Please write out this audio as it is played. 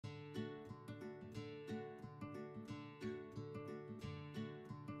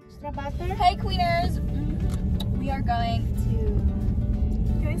extra butter. Hey Queeners! We are going to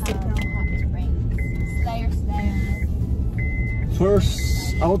Hot Springs. Slayer.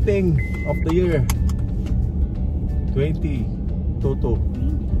 First outing of the year 2022.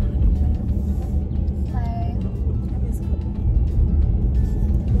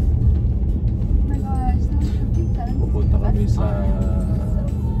 Pupunta kami sa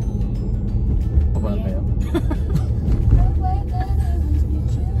Pabalaya.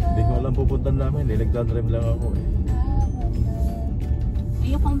 Hindi ko alam pupuntan namin eh. Nagdadrive lang ako eh. Are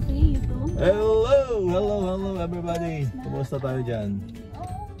you comfy? You too? Hello everybody. Kumusta tayo dyan?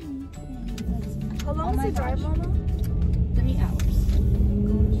 How long is the drive, Mama? 3 hours.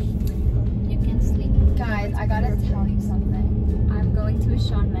 You can sleep. Guys, I gotta tell you something. I'm going to a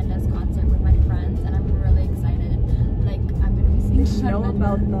Shawn Mendes concert with my friends and I'm really excited. Like, I'm gonna be seeing Shawn Mendes.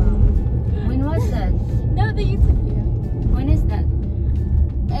 About the... When was that? No, the YouTube video. When is that?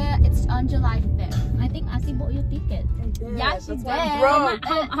 It's on July 5th. I think Asi bought you ticket. Yeah, she did.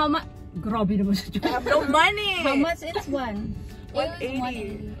 How much? Grabe naman siya. I have no money. How much it's one?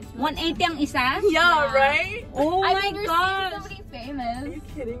 180. 180 ang isa? Yeah, right? Oh I my think you're seeing god. somebody famous. Are you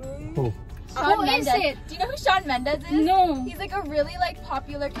kidding me? Oh. Shawn Who is Mendes. it? Do you know who Shawn Mendes is? No. He's like a really like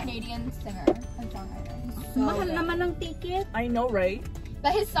popular Canadian singer and songwriter. He's so Mahal good. naman ng ticket. I know, right?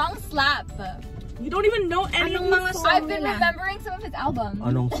 But his songs slap. You don't even know any of Anong mga these songs. I've been nila? remembering some of his albums.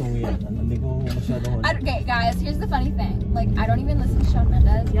 Anong song yan? Hindi ko masyadong Okay, guys, here's the funny thing. Like, I don't even listen to Shawn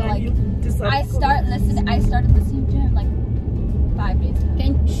Mendes, but Yeah, like, you decided I started listening to him like 5 days ago.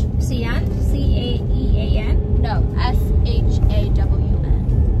 Can Sian? C-A-E-A-N? No, S-H-A-W-N.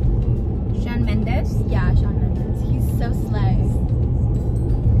 Shawn Mendes? Yeah, Shawn Mendes. He's so slay.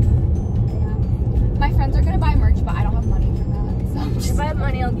 Yeah. My friends are gonna buy merch, but I don't have money for that. So I'm just If I have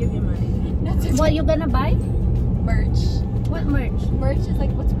money, I'll give you money. That's okay. What you gonna buy? Merch. What merch? Merch is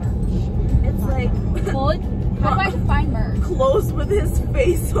like, what's merch? It's like Food? How do I define merch? clothes with his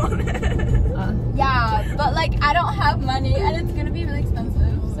face on it. Yeah, but like I don't have money and it's gonna be really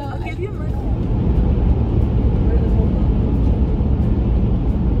expensive. So I'll give you money.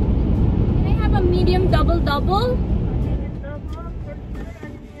 Can I have a medium double?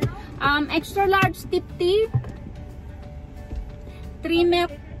 Extra large tip tea. 3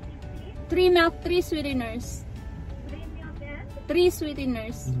 milk, 3 sweeteners. 3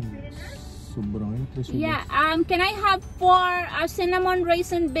 sweeteners. sobrang yun. Yeah, can I have 4 cinnamon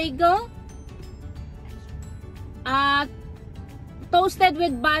raisin bagel? Toasted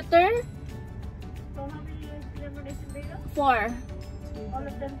with butter. So how many cinnamon raisin bagels? 4. All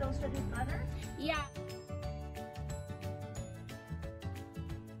of them toasted with butter? Yeah.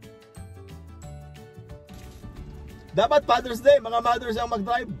 Dapat Father's Day, mga mothers ang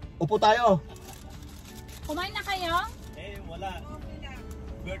mag-drive. Upo tayo. Kumain na kayo? Eh, wala.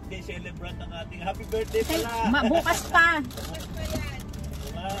 Birthday celebrant ng ating happy birthday pala. Bukas pa.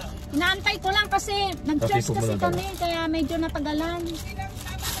 Wala. Inaantay ko lang kasi nag-church Happy kasi po muna kami kaya medyo natagalan.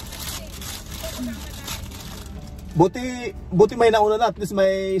 Buti may nauna na, at least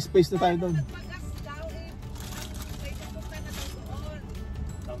may space na tayo doon.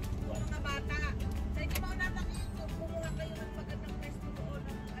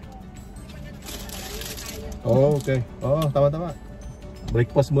 Oh, okay. Oh, tama.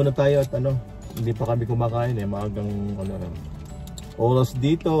 Breakfast muna tayo at hindi pa kami kumakain eh, maagang oras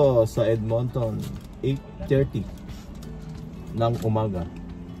dito sa Edmonton, 8:30 ng umaga.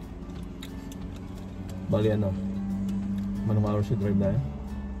 Bali manong hours si drive na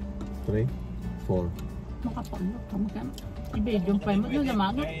 3, 4. Makapagod ka magkano? I-video pa mo yung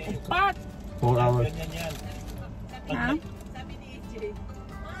lamagot. 4 hours. Ganyan yan. Ha? Sabi ni AJ,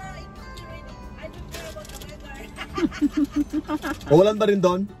 I don't care about the weather. Ulan ba rin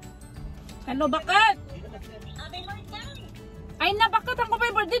doon? Hello, bakit? Ay na, bakit ang kupay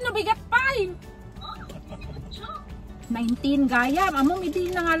birthday? Nabigat pa eh. 19 gayam. Amo,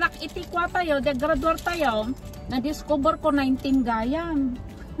 hindi nangalak itikwa tayo. De-graduar tayo. Na-discover ko 19 gayam.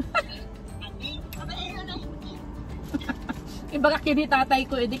 Ibaga kini tatay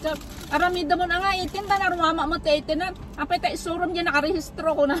ko. Edi ka, aramida mo na nga. 18 na narumama mo ta 18 na. Apay tayo surum niya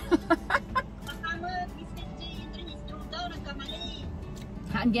nakarehistro ko na.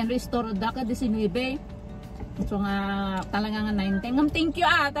 Andiyan restore da ka 19. So nga talaga nga 19. Ngam thank you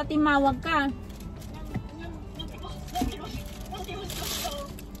tati mawag ka.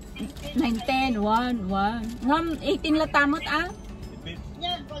 19, 1. Ngam 18 la tamot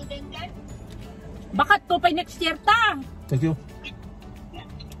Bakat to pa next year ta. Thank you.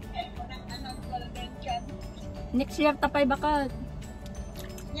 Next year ta pa'y bakat.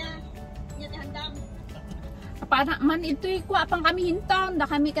 Para man ito'y kuha pang kami hinton, da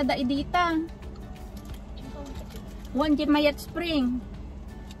kami kada idita. One di Miette Spring.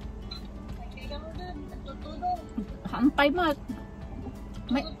 Hampay mo.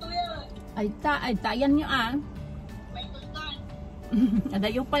 May ay tayan nyo ah.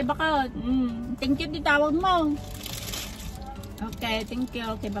 Adayo pa baka. Thank you di tawag mo. Okay, thank you.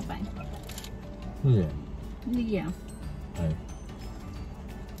 Okay, bye-bye. Yeah. Yeah. Ay.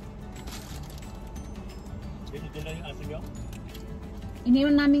 Dito lang yung aso nyo?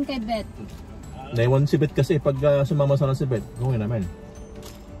 Iniwan namin kay Beth. Naiwan si Beth kasi pag sumama sa si Beth, gawin namin.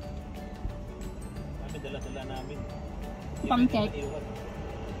 Kami dala-dala namin. Pancake.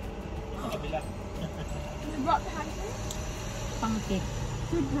 Sa kabila. You brought the hamper? Pancake.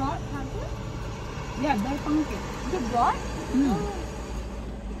 You brought hamper? Yeah, dahil pancake. You brought?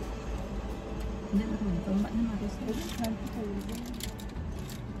 Hindi naman. Tumba na maris.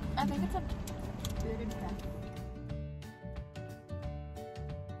 I think it's a bearded crab.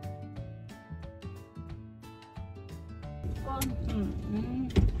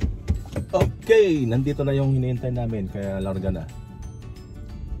 Okay, nandito na yung hinihintay namin kaya larga na.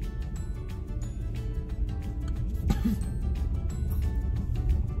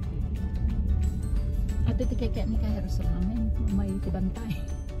 At ito kaya ni Kaya sa namin. May tibantay.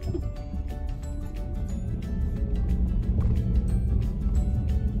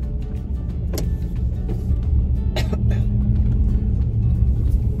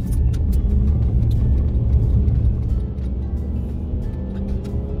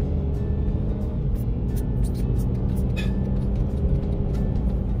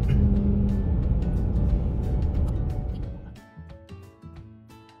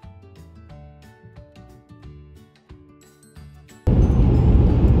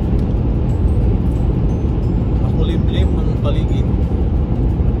 Makulimlim ang paligid.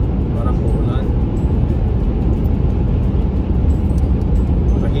 Parang uulan.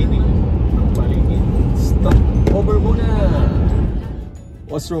 Tahimik ang paligid. Stop over muna.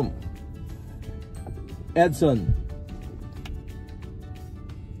 Washroom. Edson.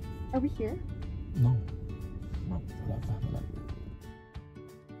 Are we here? No. No, wala pa. Wala.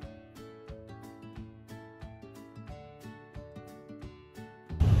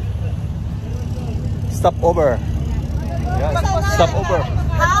 Stop over. Yes. Stop over.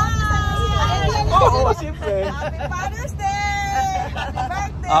 Oo, siyempre. Happy Father's Day! Happy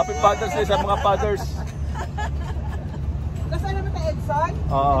birthday! Happy Father's Day sa mga fathers. Nasaan naman tayo, Edson?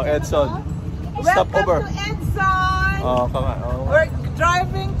 Oo, Edson. Stop over. Welcome to Edson! Oo, kama. Oo. We're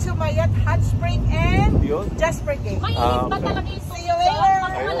driving to Miette Hot Spring and Yun. Jasper Gate. Mainit ba okay. talaga ito? See you later!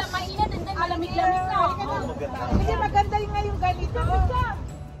 Ayos. Mainit and then malamig-lamig na. Hindi maganda yung ngayong ganito.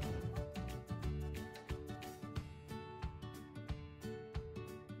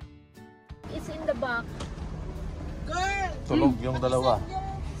 It's in the back. Girl! Tulog yung dalawa. Yung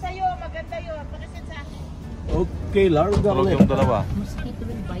sa'yo, maganda yun. Pakisin sa akin. Okay, larga ulit. Tulog yung dalawa. Mosquito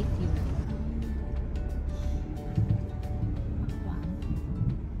will bite you.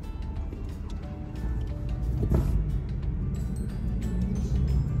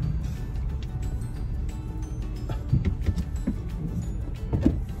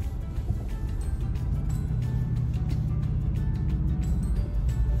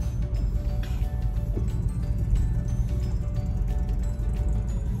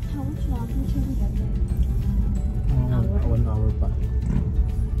 How much longer till we get there? 1 hour pa.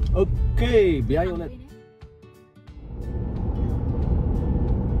 Okay, biyahe ulit.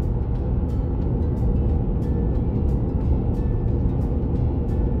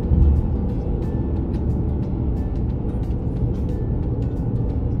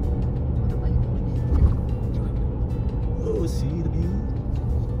 Oh, see the view.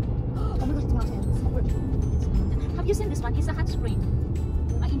 Oh my gosh, it's mountains. Have you seen this one? It's a hot spring.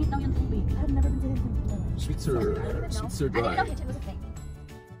 Mainit daw yung tubig. I've never been to this before. Switzer I didn't know Drive. it was a thing.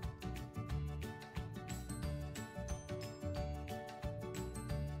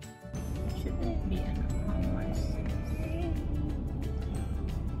 Shouldn't be Mars.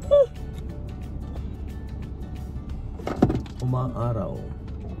 Umaaraw.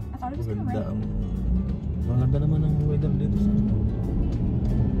 I thought it was gonna Maganda rain. maganda naman ang weather dito sa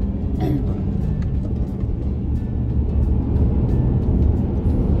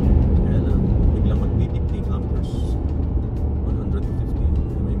Kaya lang, biglang magtitip-tip numbers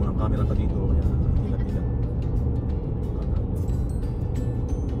 150. May mga camera pa dito kaya ilan-ilan.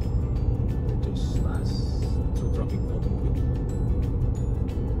 Just fast. So traffic automobile.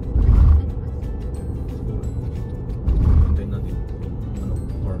 Siguro. Hintayin natin yung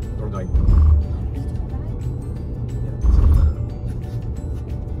tour guide. Yeah,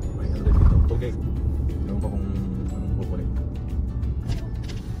 may ano rin dito. Okay. Ewan ko kung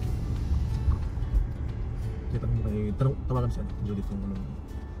Sige, tawagan siya. Judith yung ano.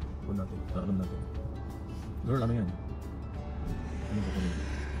 Kung natin. Tawagan natin. Girl, ano yan? Ano ba kami?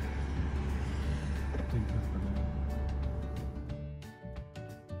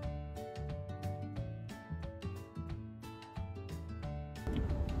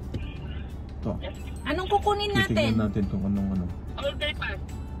 Ito. Anong kukunin natin? Titignan natin kung anong ano. All day pass.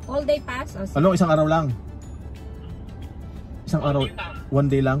 All day pass? O, sige. Ano, isang araw lang? Isang araw? One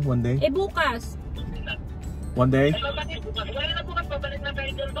day lang? One day? Eh bukas. One day? Wala na bukas babalik na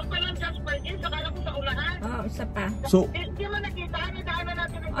tayo doon. Doon pa lang Jasper din. Sakala ko sa unahan. Oh, isa pa. So, Hindi mo nakita. Ano daanan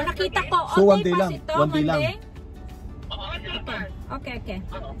natin ng Oh, nakita ko. So, All one day day pass lang. ito? One day lang. Oo, all day pass. Okay, okay.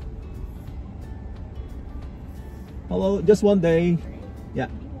 hello, just one day. Yeah.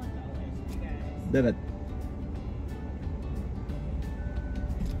 David.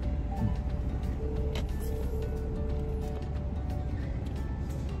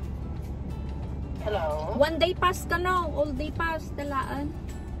 Hello. One day pass ka no? All day pass, talaan.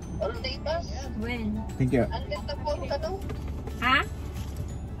 All day pass. When? Thank you. Until tomorrow ka no? Ha?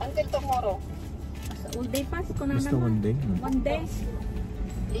 Until tomorrow. All day pass ko na Basta naman. one day. One day?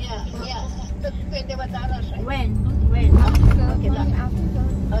 Yeah. Pwede ba talas? When? When? Okay, after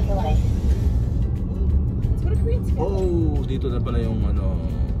those. Okay, bye. Oh, dito na pala yung ano,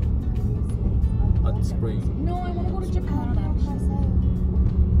 hot spring. No, I want to go to Japan. How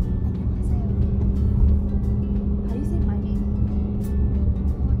do you say my name?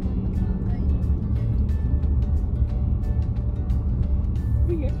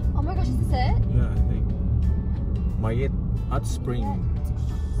 Oh my gosh, is this it? Yeah, I think. Miette hot spring.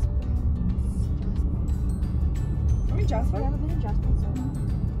 Are we Jasper? We haven't been in Jasper so long.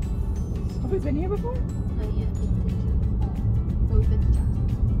 Have we been here before? Not yet. But we've been to Jasper.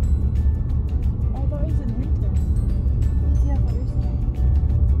 I thought it was in winter. Yes, yeah, what you're saying.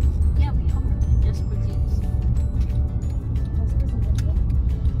 Yeah, we are. Just for kids. Jasper's in winter?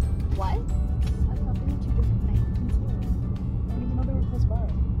 What? I thought they were two different things. Me too. I didn't even know they were close by.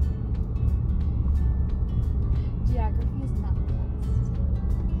 Geography is not the best.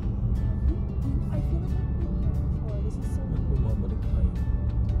 I feel like I've been here before. This is so weird. Bumabalik tayo.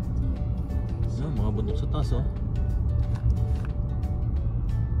 Ah, mga bundok sa taas oh.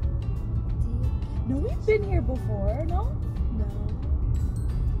 No, we've been here before, no? No.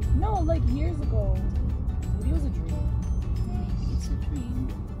 No, like years ago. Maybe it was a dream. It's a dream.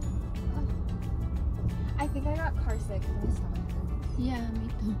 I think I got car sick and my stomach hurts. Yeah, me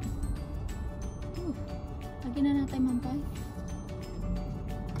too. Lagi na natin mampay.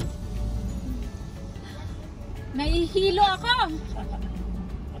 Nahihilo ako!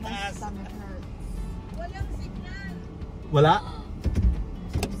 My stomach hurts. Wala?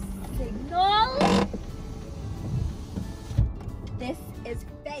 Signal? This is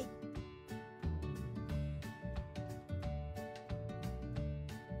fake.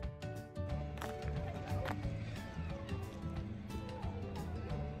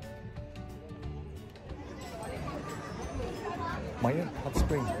 Miette hot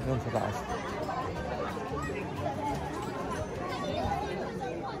spring. Doon sa taas.